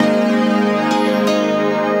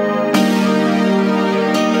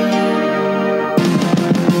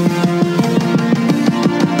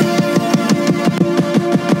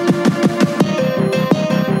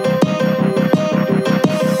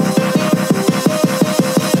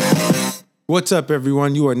What's up,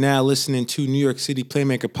 everyone? You are now listening to New York City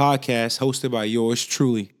Playmaker Podcast, hosted by yours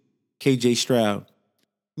truly, KJ Stroud.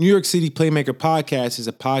 New York City Playmaker Podcast is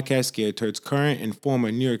a podcast geared towards current and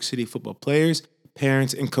former New York City football players,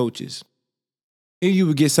 parents, and coaches. Here you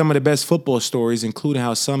will get some of the best football stories, including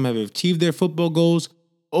how some have achieved their football goals,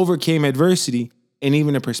 overcame adversity, and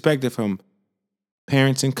even a perspective from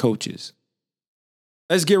parents and coaches.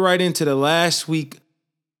 Let's get right into the last week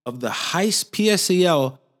of the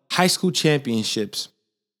PSAL High School Championships.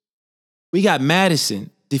 We got Madison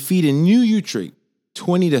defeating New Utrecht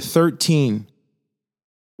 20-13,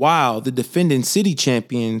 while the defending city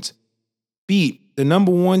champions beat the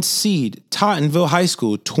number one seed Tottenville High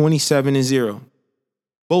School 27-0.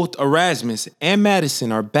 Both Erasmus and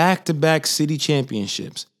Madison are back-to-back city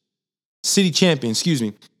champions.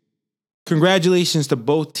 Congratulations to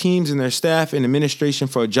both teams and their staff and administration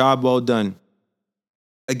for a job well done.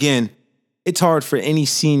 Again, it's hard for any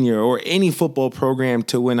senior or any football program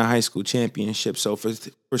to win a high school championship. So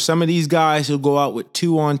for some of these guys who go out with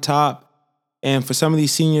two on top, and for some of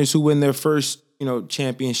these seniors who win their first,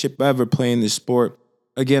 championship ever playing this sport,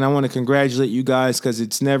 again, I want to congratulate you guys because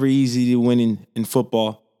it's never easy to win in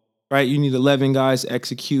football, right? You need 11 guys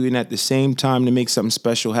executing at the same time to make something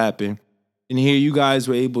special happen. And here you guys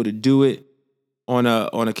were able to do it on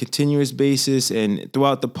a continuous basis and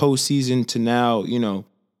throughout the postseason to now,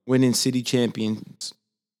 winning city championships.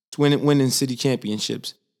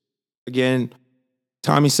 Again,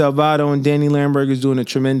 Tommy Salvato and Danny Lamberg is doing a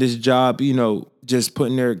tremendous job, just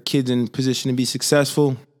putting their kids in position to be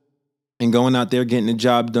successful and going out there getting the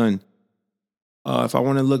job done. If I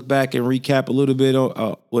want to look back and recap a little bit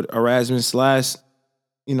with Erasmus' last,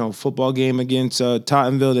 football game against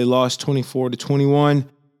Tottenville, they lost 24-21.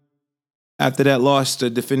 After that loss, the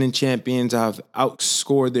defending champions have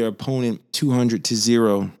outscored their opponent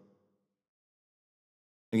 200-0.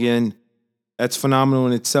 Again, that's phenomenal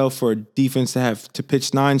in itself for a defense to have to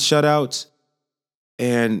pitch 9 shutouts.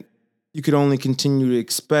 And you could only continue to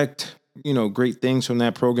expect, great things from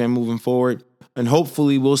that program moving forward. And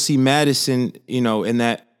hopefully we'll see Madison, in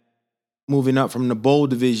that moving up from the bowl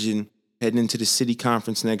division heading into the city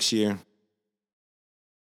conference next year.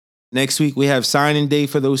 Next week, we have signing day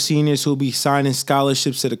for those seniors who will be signing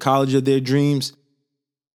scholarships to the college of their dreams.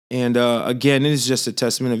 And again, it is just a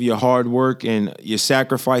testament of your hard work and your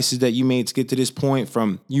sacrifices that you made to get to this point,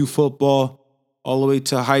 from youth football all the way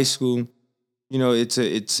to high school. It's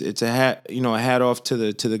a hat off to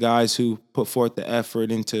the guys who put forth the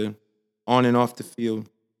effort into on and off the field.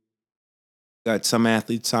 Got some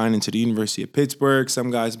athletes signing to the University of Pittsburgh.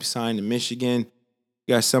 Some guys be signed to Michigan.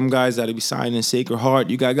 You got some guys that'll be signed in Sacred Heart.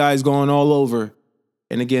 You got guys going all over.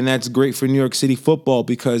 And again, that's great for New York City football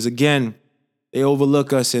because, again, they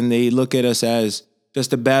overlook us and they look at us as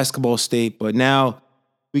just a basketball state. But now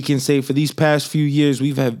we can say for these past few years,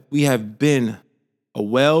 we have been a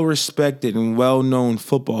well-respected and well-known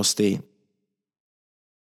football state.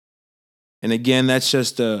 And again, that's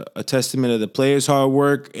just a testament of the players' hard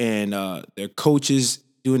work and their coaches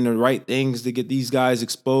doing the right things to get these guys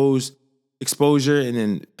exposure, and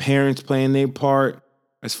then parents playing their part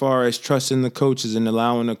as far as trusting the coaches and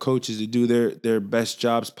allowing the coaches to do their best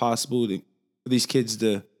jobs possible for these kids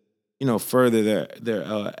to, further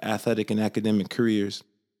their athletic and academic careers.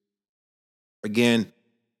 Again,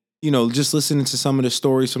 just listening to some of the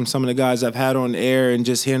stories from some of the guys I've had on air and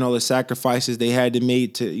just hearing all the sacrifices they had to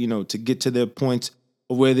make to, to get to their points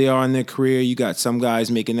of where they are in their career. You got some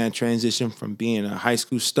guys making that transition from being a high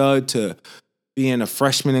school stud to being a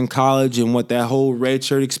freshman in college, and what that whole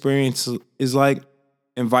redshirt experience is like,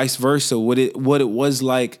 and vice versa. What it was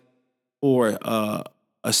like for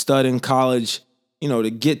a stud in college, to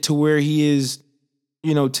get to where he is,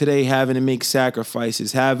 today, having to make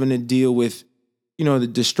sacrifices, having to deal with, the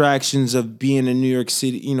distractions of being a New York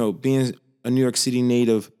City, being a New York City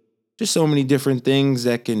native. Just so many different things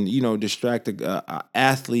that can, distract a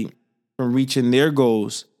athlete from reaching their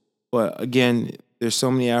goals. But again, there's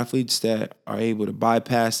so many athletes that are able to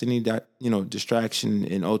bypass any, distraction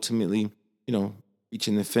and ultimately,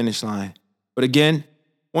 reaching the finish line. But again,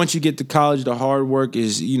 once you get to college, the hard work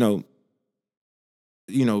is,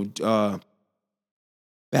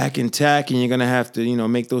 back intact, and you're going to have to,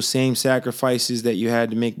 make those same sacrifices that you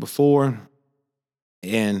had to make before.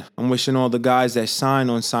 And I'm wishing all the guys that sign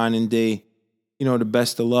on signing day, the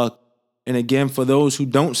best of luck. And again, for those who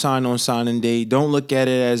don't sign on signing day, don't look at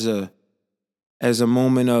it as a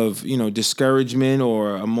moment of, discouragement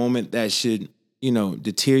or a moment that should,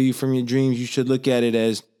 deter you from your dreams. You should look at it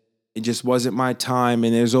as it just wasn't my time.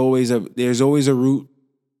 And there's always a route,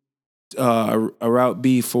 a route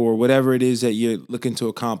B for whatever it is that you're looking to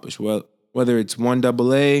accomplish. Well, whether it's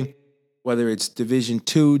 1AA, whether it's Division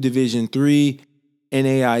II, Division III,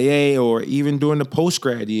 NAIA, or even during the post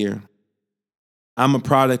grad year. I'm a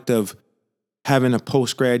product of having a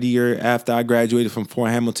post grad year after I graduated from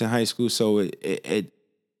Fort Hamilton High School, so it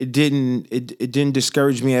didn't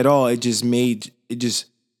discourage me at all. It just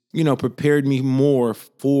prepared me more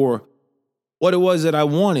for what it was that I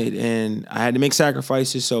wanted, and I had to make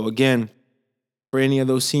sacrifices. So again, for any of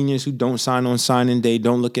those seniors who don't sign on signing day,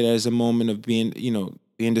 don't look at it as a moment of being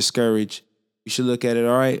discouraged. You should look at it,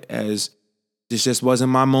 all right, as this just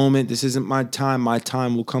wasn't my moment. This isn't my time. My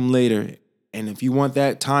time will come later. And if you want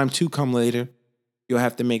that time to come later, you'll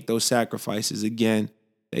have to make those sacrifices again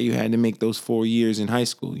that you had to make those 4 years in high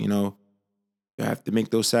school. You have to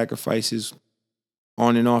make those sacrifices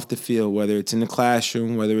on and off the field, whether it's in the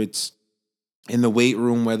classroom, whether it's in the weight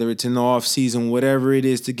room, whether it's in the off season, whatever it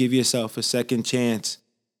is, to give yourself a second chance,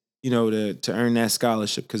 to earn that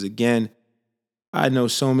scholarship. Because again, I know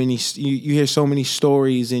so many, you hear so many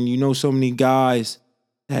stories, and you know so many guys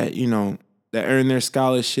that, that earn their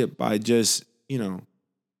scholarship by just, a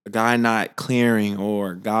guy not clearing,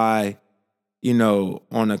 or a guy,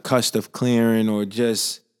 on a cusp of clearing, or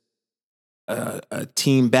just a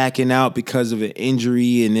team backing out because of an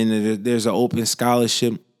injury, and then there's an open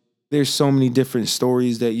scholarship. There's so many different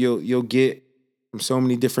stories that you'll get from so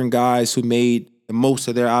many different guys who made the most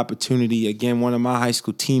of their opportunity. Again, one of my high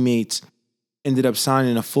school teammates ended up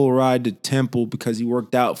signing a full ride to Temple because he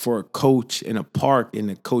worked out for a coach in a park, and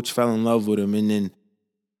the coach fell in love with him, and then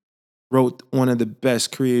wrote one of the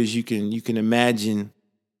best careers you can imagine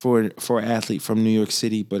for an athlete from New York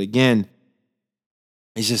City. But again,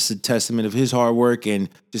 it's just a testament of his hard work and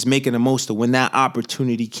just making the most of when that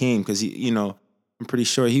opportunity came. Because I'm pretty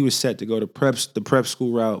sure he was set to go to the prep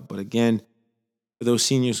school route. But again, for those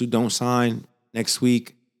seniors who don't sign next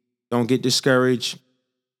week, don't get discouraged.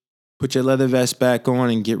 Put your leather vest back on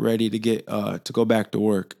and get ready to go back to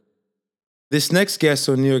work. This next guest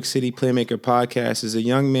on New York City Playmaker Podcast is a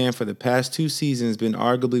young man for the past 2 seasons been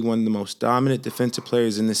arguably one of the most dominant defensive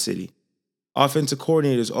players in the city. Offensive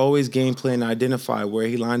coordinators always game plan and identify where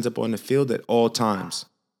he lines up on the field at all times.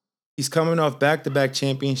 He's coming off back-to-back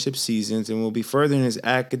championship seasons and will be furthering his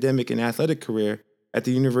academic and athletic career at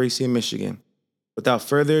the University of Michigan. Without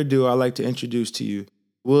further ado, I'd like to introduce to you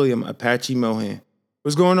William Apache Mohan.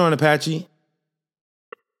 What's going on, Apache?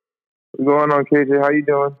 What's going on, KJ? How you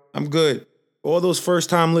doing? I'm good. For all those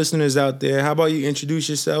first-time listeners out there, how about you introduce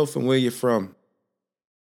yourself and where you're from?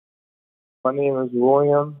 My name is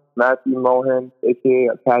William Matthew Mohan,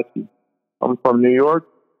 a.k.a. Apache. I'm from New York,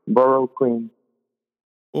 Borough, Queens.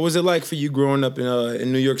 What was it like for you growing up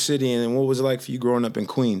in New York City, and what was it like for you growing up in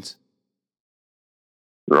Queens?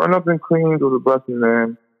 Growing up in Queens was a blessing,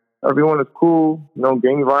 man. Everyone is cool, no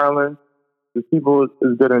gang violence. The people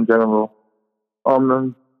is good in general.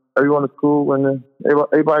 Everyone is cool, and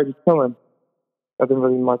everybody's just chilling. Nothing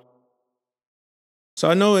really much. So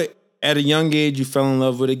I know at a young age you fell in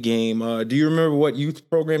love with a game. Do you remember what youth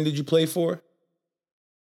program did you play for?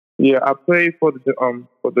 Yeah, I played for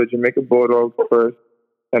the Jamaica Bulldogs first,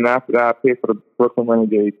 and after that I played for the Brooklyn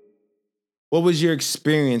Renegades. What was your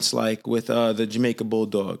experience like with the Jamaica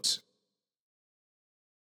Bulldogs?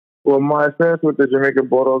 Well, my experience with the Jamaica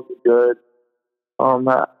Bulldogs was good.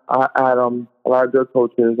 I had a lot of good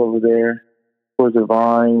coaches over there. Coach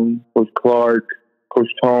Devine, Coach Clark, Coach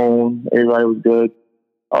Tone. Everybody was good.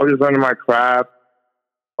 I was just learning my craft.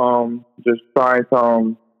 Just trying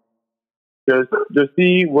to just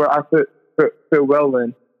see where I fit well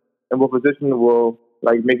in, and what position will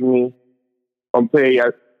make me play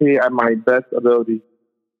at my best ability.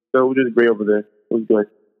 So it was just great over there. It was good.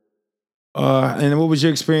 And what was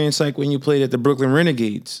your experience like when you played at the Brooklyn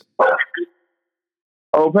Renegades?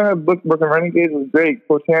 Oh, playing at Brooklyn Renegades was great.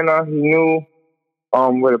 Coach Hanna, he knew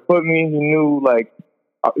where to put me. He knew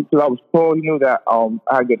because I was tall, he knew that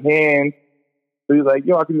I had good hands. So he was like,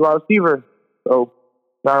 "Yo, I can be wide receiver." So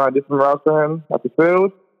now I did some routes for him at the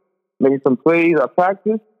field, making some plays at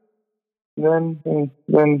practice. And then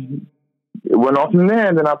it went off from there.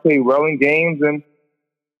 And then I played well in games and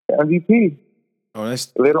MVP. Oh,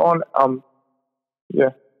 that's later on. Yeah.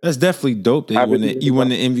 That's definitely dope that you won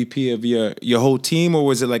the MVP of your whole team, or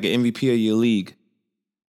was it like an MVP of your league?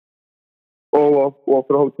 Oh, well, for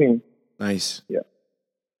the whole team. Nice. Yeah.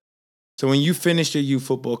 So when you finished your youth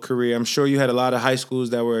football career, I'm sure you had a lot of high schools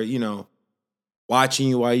that were, watching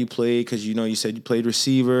you while you played, because you said you played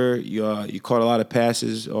receiver, you caught a lot of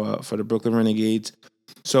passes for the Brooklyn Renegades.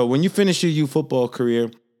 So when you finished your youth football career,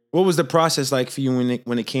 what was the process like for you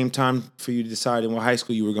when it came time for you to decide in what high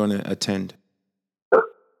school you were going to attend?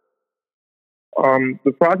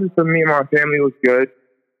 The process for me and my family was good.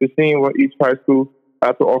 Just seeing what each high school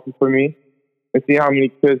that's an offer for me. And see how many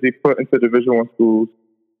kids they put into Division I schools.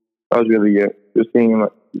 That was really it. Just seeing,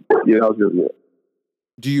 like, yeah, that was really it.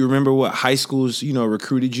 Do you remember what high schools,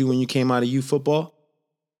 recruited you when you came out of youth football?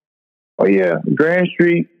 Oh yeah, Grand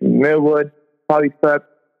Street, Millwood, Poly Prep,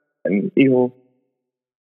 and Eagle.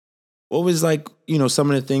 What was like,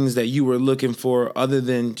 some of the things that you were looking for other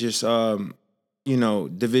than just,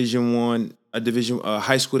 Division One, a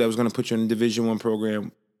high school that was going to put you in a Division One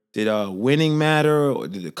program? Did winning matter, or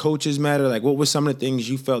did the coaches matter? Like, what were some of the things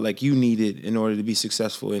you felt like you needed in order to be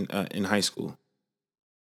successful in high school?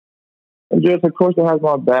 And just a coach that has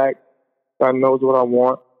my back, that knows what I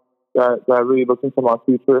want, that really looks into my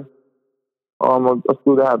future. A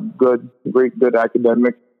school that has good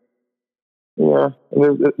academics. Yeah,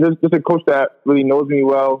 and there's just a coach that really knows me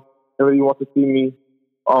well and really wants to see me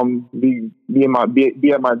be at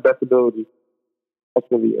my best ability. That's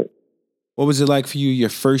really it. What was it like for you your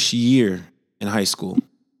first year in high school?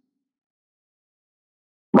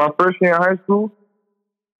 My first year in high school,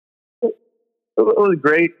 it was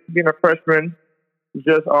great being a freshman.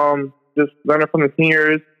 Just learning from the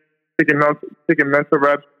seniors, taking mental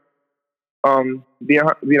reps, being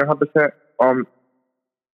 100%,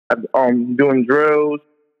 doing drills,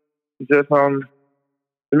 just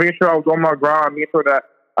making sure I was on my grind, making sure that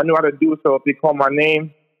I knew how to do it. So if they call my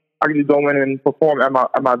name, I could just go in and perform at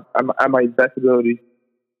my best ability.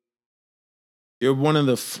 You're one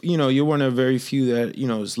of you're one of the very few that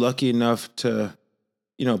is lucky enough to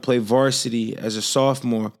play varsity as a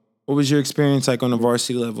sophomore. What was your experience like on the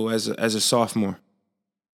varsity level as a sophomore?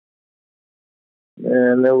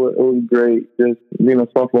 And it was great, just being a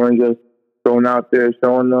sophomore and just going out there,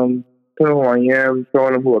 showing them who I am,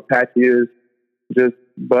 showing them who Apache is, just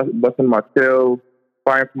busting my tail,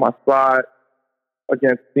 fighting for my spot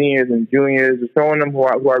against seniors and juniors, just showing them who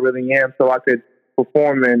I really am, so I could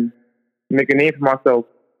perform and make a name for myself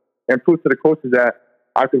and prove to the coaches that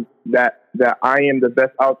that I am the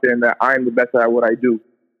best out there and that I am the best at what I do.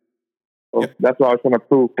 So That's what I was trying to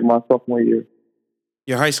prove for my sophomore year.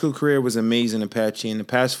 Your high school career was amazing, Apache. In the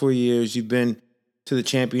past 4 years, you've been to the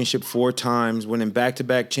championship 4 times, winning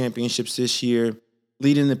back-to-back championships this year,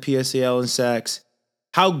 leading the PSAL in sacks.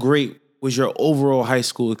 How great was your overall high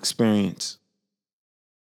school experience?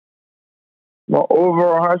 My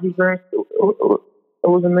overall high school experience, it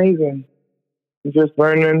was amazing. Just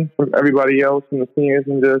learning from everybody else, from the seniors,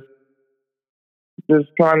 and just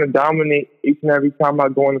trying to dominate each and every time I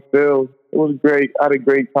go on the field. It was great. I had a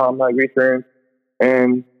great time. I had a great experience.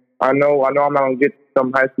 And I know I'm not gonna get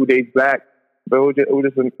some high school days back, but it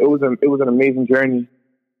was an amazing journey,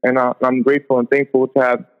 and I'm grateful and thankful to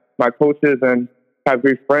have my coaches and have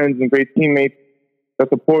great friends and great teammates that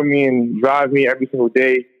support me and drive me every single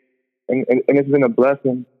day, and it's been a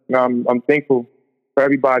blessing. And I'm thankful for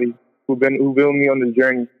everybody who's been with me on this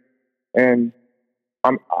journey, and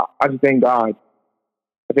I just thank God.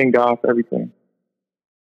 I thank God for everything.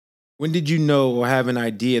 When did you know or have an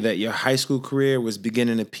idea that your high school career was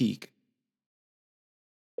beginning to peak?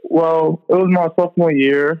 Well, it was my sophomore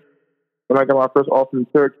year when I got my first offer in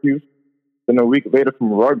Syracuse, then a week later from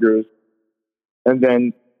Rutgers, and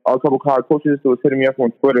then a couple college coaches was hitting me up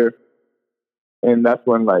on Twitter, and that's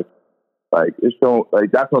when it showed,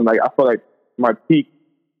 that's when I felt like my peak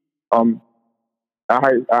at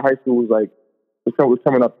high school was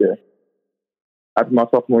coming up there after my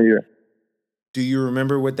sophomore year. Do you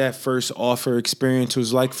remember what that first offer experience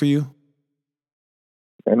was like for you?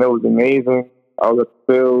 And it was amazing. I was at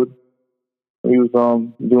the field. We was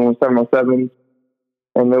doing 7-on-7s,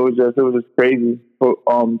 and it was just crazy. So,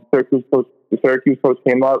 the Syracuse coach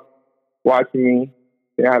came up, watching me.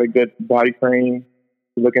 They had a good body frame,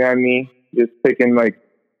 looking at me, just taking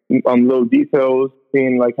little details,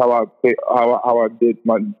 seeing how I did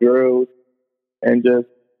my drills, and just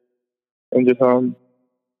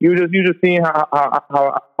you just seeing how I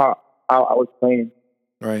was playing.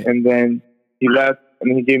 Right. And then he left, and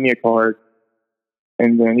then he gave me a card,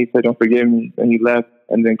 and then he said, "Don't forget me." And he left,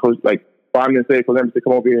 and then coach 5 minutes later, Coach Emerson said,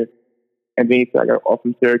 "Come over here." And then he said, "I got off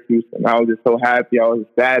from Syracuse," and I was just so happy. I was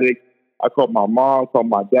ecstatic. I called my mom, called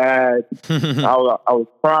my dad. I was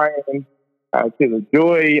crying. I had tears of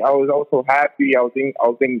joy. I was so happy. I was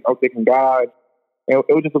thanking God. And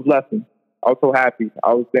it was just a blessing. I was so happy. It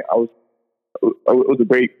was a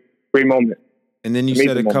great moment. And then you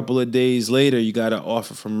said a couple of days later you got an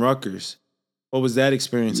offer from Rutgers. What was that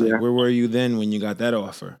experience like? Where were you then when you got that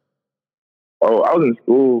offer? Oh, I was in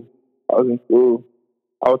school.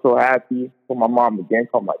 I was so happy. Called my mom again,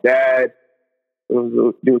 called my dad. They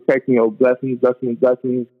were texting, blessings. I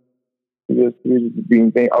was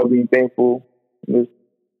being thankful, and just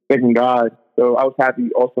thanking God. So I was happy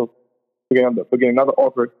also. for getting another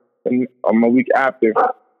offer and a week after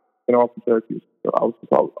an offer from Syracuse. So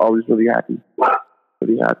I was really happy,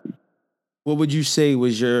 really happy. What would you say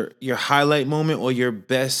was your highlight moment or your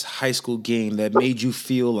best high school game that made you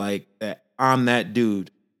feel like that I'm that dude?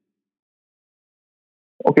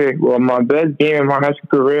 Okay, well, my best game in my high school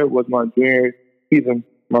career was my junior season,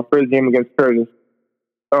 my first game against Curtis.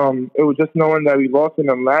 It was just knowing that we lost in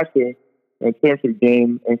them last year in a championship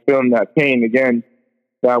game and feeling that pain again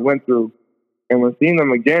that I went through. And when seeing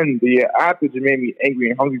them again the year after just made me angry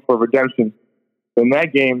and hungry for redemption. So in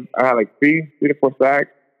that game, I had like three to four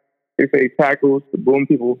sacks, 6 tackles to boom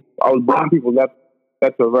people. I was booming people left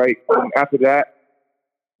to right. And after that,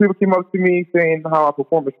 people came up to me saying how I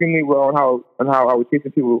performed extremely well and how I was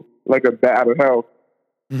chasing people like a bat out of hell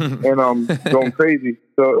and going crazy.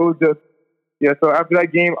 So it was just So after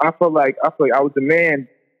that game, I felt like I was the man.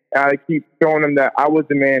 And I keep showing them that I was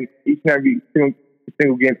the man each and every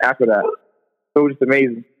single game after that. So it was just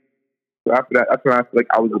amazing. So after that, that's when I feel like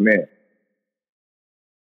I was the man.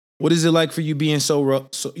 What is it like for you being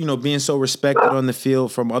being so respected on the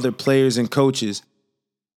field from other players and coaches?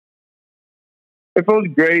 It feels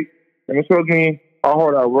great, and it shows me how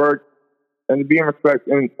hard I work and to be in respect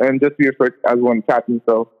and just be respected as one captain.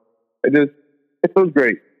 So it feels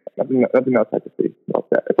great. Nothing else I can say about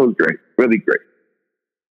that. It feels great, really great.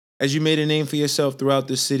 As you made a name for yourself throughout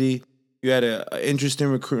the city, you had an interesting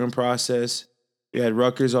recruiting process. You had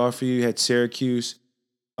Rutgers offer you, you had Syracuse.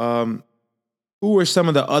 Who were some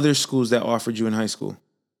of the other schools that offered you in high school?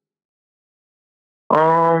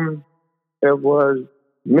 It was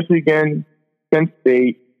Michigan, Penn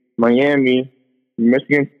State, Miami,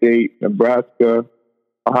 Michigan State, Nebraska,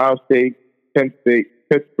 Ohio State, Penn State,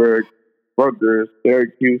 Pittsburgh, Rutgers,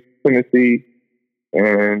 Syracuse, Tennessee,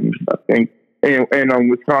 and I think and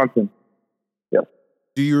Wisconsin. Yeah.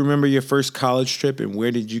 Do you remember your first college trip and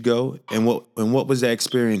where did you go and what was that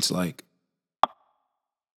experience like?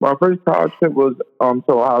 My first college trip was to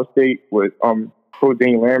Ohio State with Coach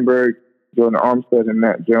Dane Lambert, Jordan Armstead, and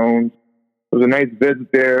Matt Jones. It was a nice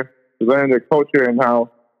visit there. To learn their culture and how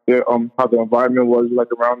the environment was like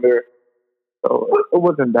around there. So it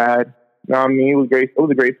wasn't bad. You know what I mean? It was great. It was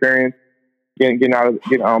a great experience getting out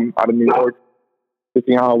of New York to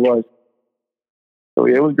see how it was. So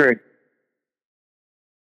yeah, it was great.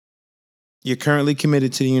 You're currently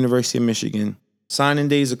committed to the University of Michigan. Signing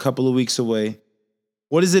day is a couple of weeks away.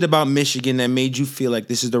 What is it about Michigan that made you feel like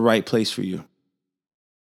this is the right place for you?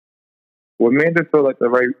 What made it feel like the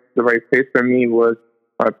right place for me was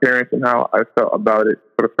my parents and how I felt about it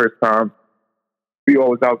for the first time. We all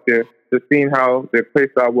was out there, just seeing how their play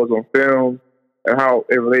style was on film and how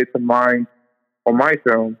it related to mine on my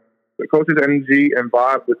film. The coach's energy and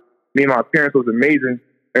vibe with me and my parents was amazing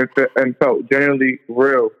and felt genuinely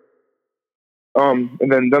real. And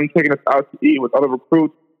then them taking us out to eat with other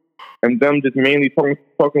recruits and them just mainly talking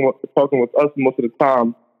with us most of the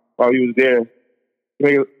time while he was there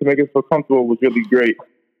to make us feel comfortable was really great.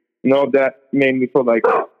 That made me feel like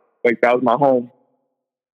that was my home.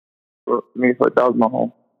 It made me feel like that was my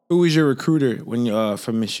home. Who was your recruiter when you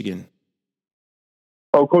from Michigan?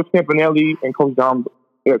 Oh, Coach Campanelli and Coach Dom.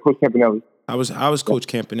 Yeah, Coach Campanelli. How was Coach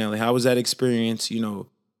Campanelli? How was that experience?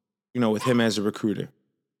 With him as a recruiter.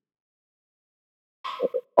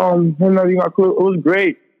 Him and it was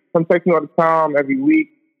great. Him texting me all the time, every week.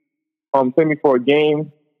 Taking me for a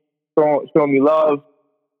game, showing me love.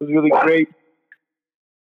 It was really great.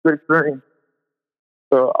 Great experience.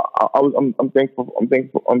 So I'm thankful.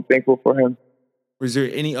 I'm thankful for him. Was there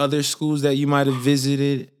any other schools that you might have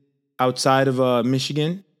visited outside of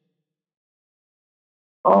Michigan?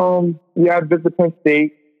 Yeah, I visited Penn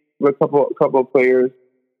State with a couple of players.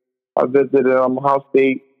 I visited Ohio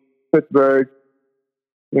State, Pittsburgh,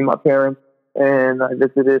 with my parents, and I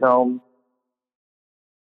visited what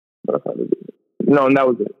else I visited? No, and that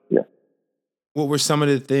was it. Yeah. What were some of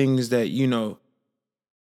the things that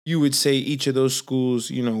you would say each of those schools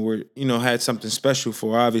were had something special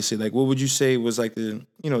for? Obviously, like what would you say was like the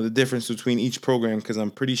difference between each program? Because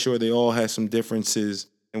I'm pretty sure they all had some differences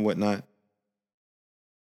and whatnot.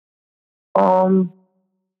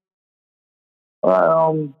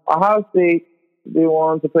 Ohio State, they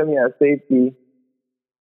wanted to play me at safety.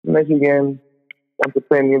 Michigan wanted to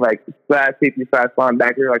play me like flat safety, fast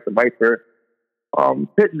linebacker, like the Viper.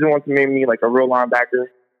 Pitt just wanted to make me like a real linebacker,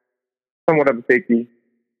 somewhat of a safety.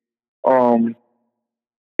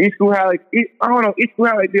 Each school had each school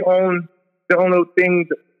had like their own little things,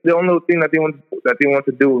 their own little thing that they want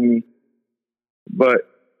to do with me. But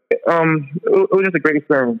it was just a great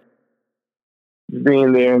experience. Just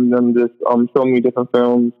being there and them just showing me different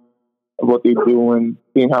films of what they do and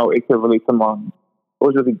seeing how it could relate to mine. It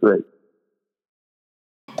was really great.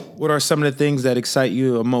 what are some of the things that excite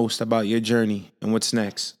you the most about your journey and what's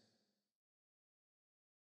next?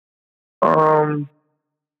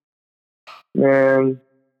 Man,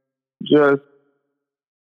 just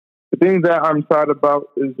the things that I'm excited about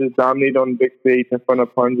is just dominating on the big stage in front of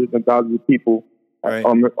hundreds and thousands of people Right.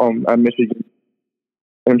 at Michigan.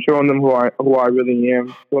 And showing them who I really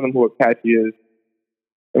am, showing them who Apache is.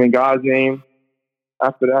 And in God's name,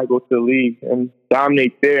 after that, go to the league and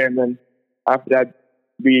dominate there. And then after that,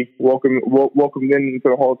 be welcomed into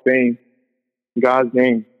the Hall of Fame. In God's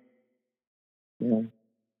name. Yeah.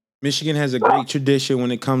 Michigan has a great tradition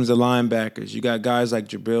when it comes to linebackers. You got guys like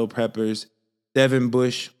Jabril Peppers, Devin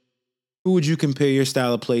Bush. Who would you compare your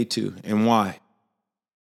style of play to, and why?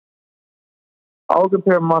 I would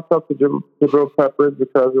compare myself to Jabril Peppers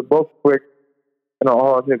because we're both quick and are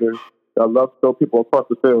hard hitters that love to throw people across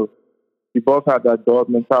the field. We both have that dog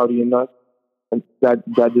mentality in us, and that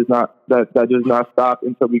does not stop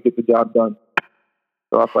until we get the job done.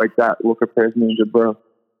 So I feel like that will compare me and Jabril.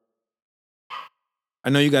 I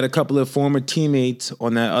know you got a couple of former teammates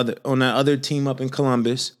on that other team up in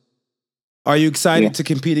Columbus. Are you excited to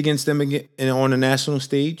compete against them again on a national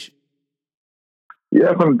stage?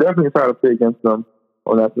 Yes, I'm definitely excited to play against them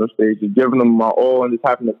on the national stage. Just giving them my all and just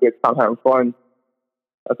having a good time, having fun.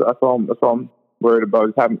 That's all I'm worried about.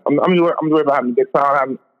 Just having, I'm worried about having a good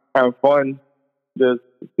time, having fun, just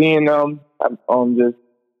seeing them, just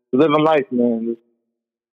living life, man.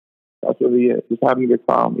 That's really it. Just having a good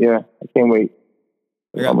time. Yeah, I can't wait.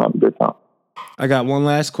 I'm having a good time. I got one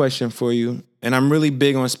last question for you, and I'm really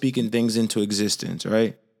big on speaking things into existence,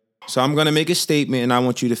 right? So I'm going to make a statement, and I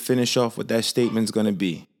want you to finish off what that statement's going to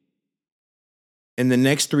be. In the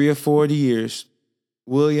next 3 or 4 years,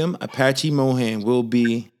 William Apache Mohan will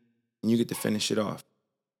be, and you get to finish it off.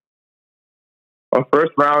 A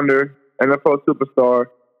first rounder, NFL superstar,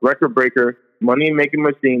 record breaker, money making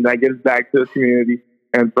machine that gives back to the community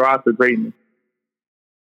and thrives for greatness.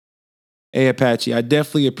 Hey, Apache, I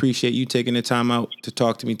definitely appreciate you taking the time out to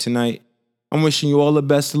talk to me tonight. I'm wishing you all the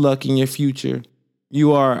best of luck in your future.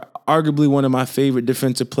 You are arguably one of my favorite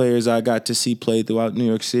defensive players I got to see play throughout New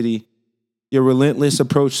York City. Your relentless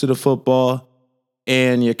approach to the football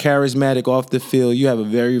and your charismatic off the field, you have a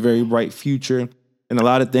very, very bright future and a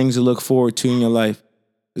lot of things to look forward to in your life.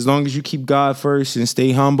 As long as you keep God first and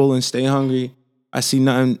stay humble and stay hungry, I see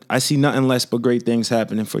nothing less but great things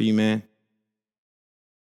happening for you, man.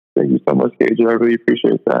 Thank you so much, KJ. I really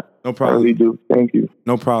appreciate that. No problem. I really do. Thank you.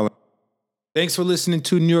 No problem. Thanks for listening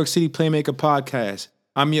to New York City Playmaker Podcast.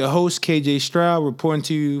 I'm your host, KJ Stroud, reporting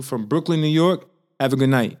to you from Brooklyn, New York. Have a good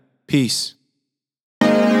night. Peace.